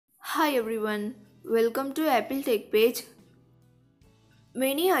Hi everyone, welcome to Apple Tech page.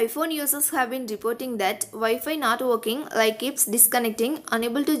 Many iPhone users have been reporting that Wi-Fi not working, like keeps disconnecting,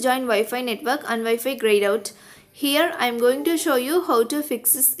 unable to join Wi-Fi network and Wi-Fi grayed out. Here I am going to show you how to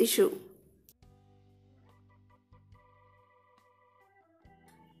fix this issue.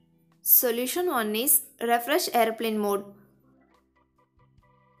 Solution 1 is refresh airplane mode.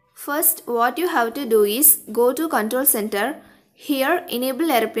 First, what you have to do is go to Control Center. Here enable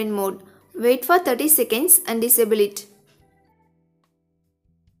airplane mode. Wait for 30 seconds and disable it.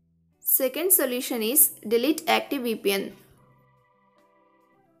 Second solution is delete Active VPN.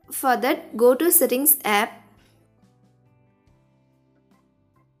 For that, go to Settings app.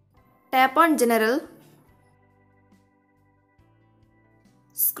 Tap on General.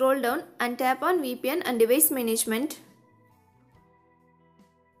 Scroll down and tap on VPN and Device Management.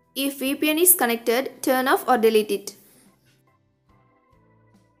 If VPN is connected, turn off or delete it.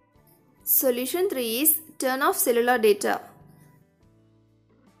 Solution 3 is turn off cellular data.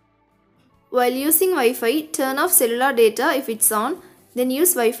 While using Wi-Fi, turn off cellular data if it's on, then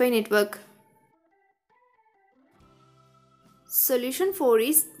use Wi-Fi network. Solution 4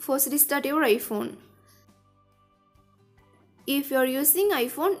 is force restart your iPhone. If you are using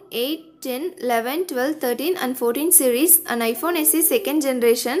iPhone 8, 10, 11, 12, 13 and 14 series and iPhone SE second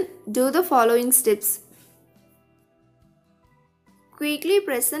generation, do the following steps. Quickly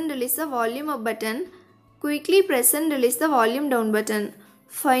press and release the volume up button. Quickly press and release the volume down button.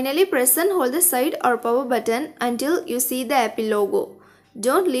 Finally, press and hold the side or power button until you see the Apple logo.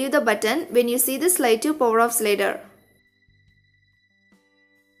 Don't leave the button when you see the slide to power off slider.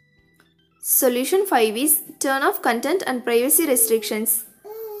 Solution 5 is turn off content and privacy restrictions.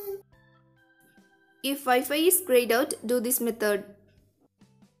 If Wi-Fi is grayed out, do this method.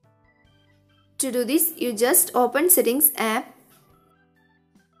 To do this, you just open Settings app.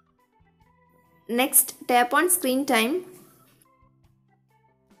 Next, tap on Screen Time.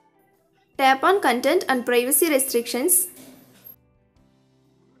 Tap on Content and Privacy Restrictions.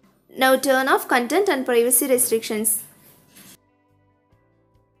 Now turn off Content and Privacy Restrictions.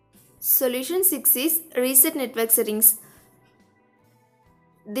 Solution 6 is reset network settings.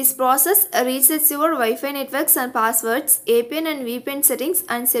 This process resets your Wi-Fi networks and passwords, APN and VPN settings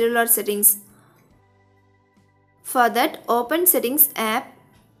and cellular settings. For that, open Settings app.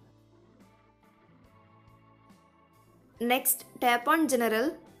 Next, tap on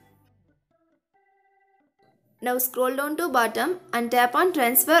General. Now scroll down to bottom and tap on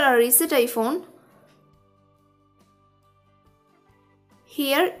Transfer or Reset iPhone.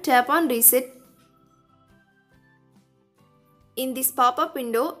 Here, tap on Reset. In this pop-up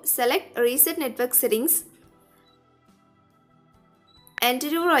window, select Reset Network Settings. Enter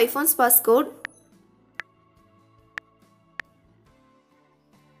your iPhone's passcode.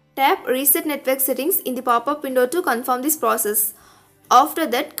 Tap Reset Network Settings in the pop-up window to confirm this process. After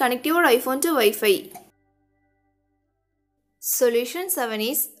that, connect your iPhone to Wi-Fi. Solution 7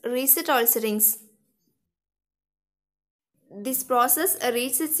 is reset all settings. This process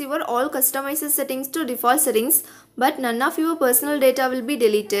resets your all customized settings to default settings, but none of your personal data will be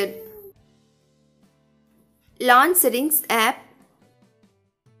deleted. Launch Settings app.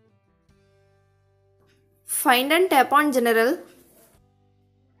 Find and tap on General.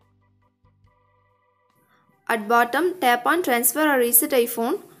 At bottom, tap on Transfer or Reset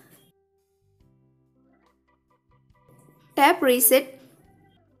iPhone. Tap Reset.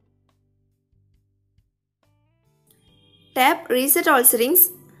 Tap Reset all settings.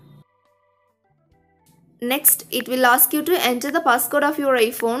 Next, it will ask you to enter the passcode of your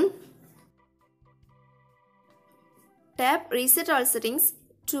iPhone. Tap Reset all settings.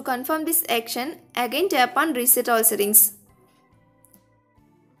 To confirm this action, again tap on Reset all settings.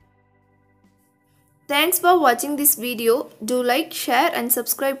 Thanks for watching this video. Do like, share and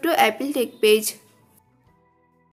subscribe to Apple Tech page.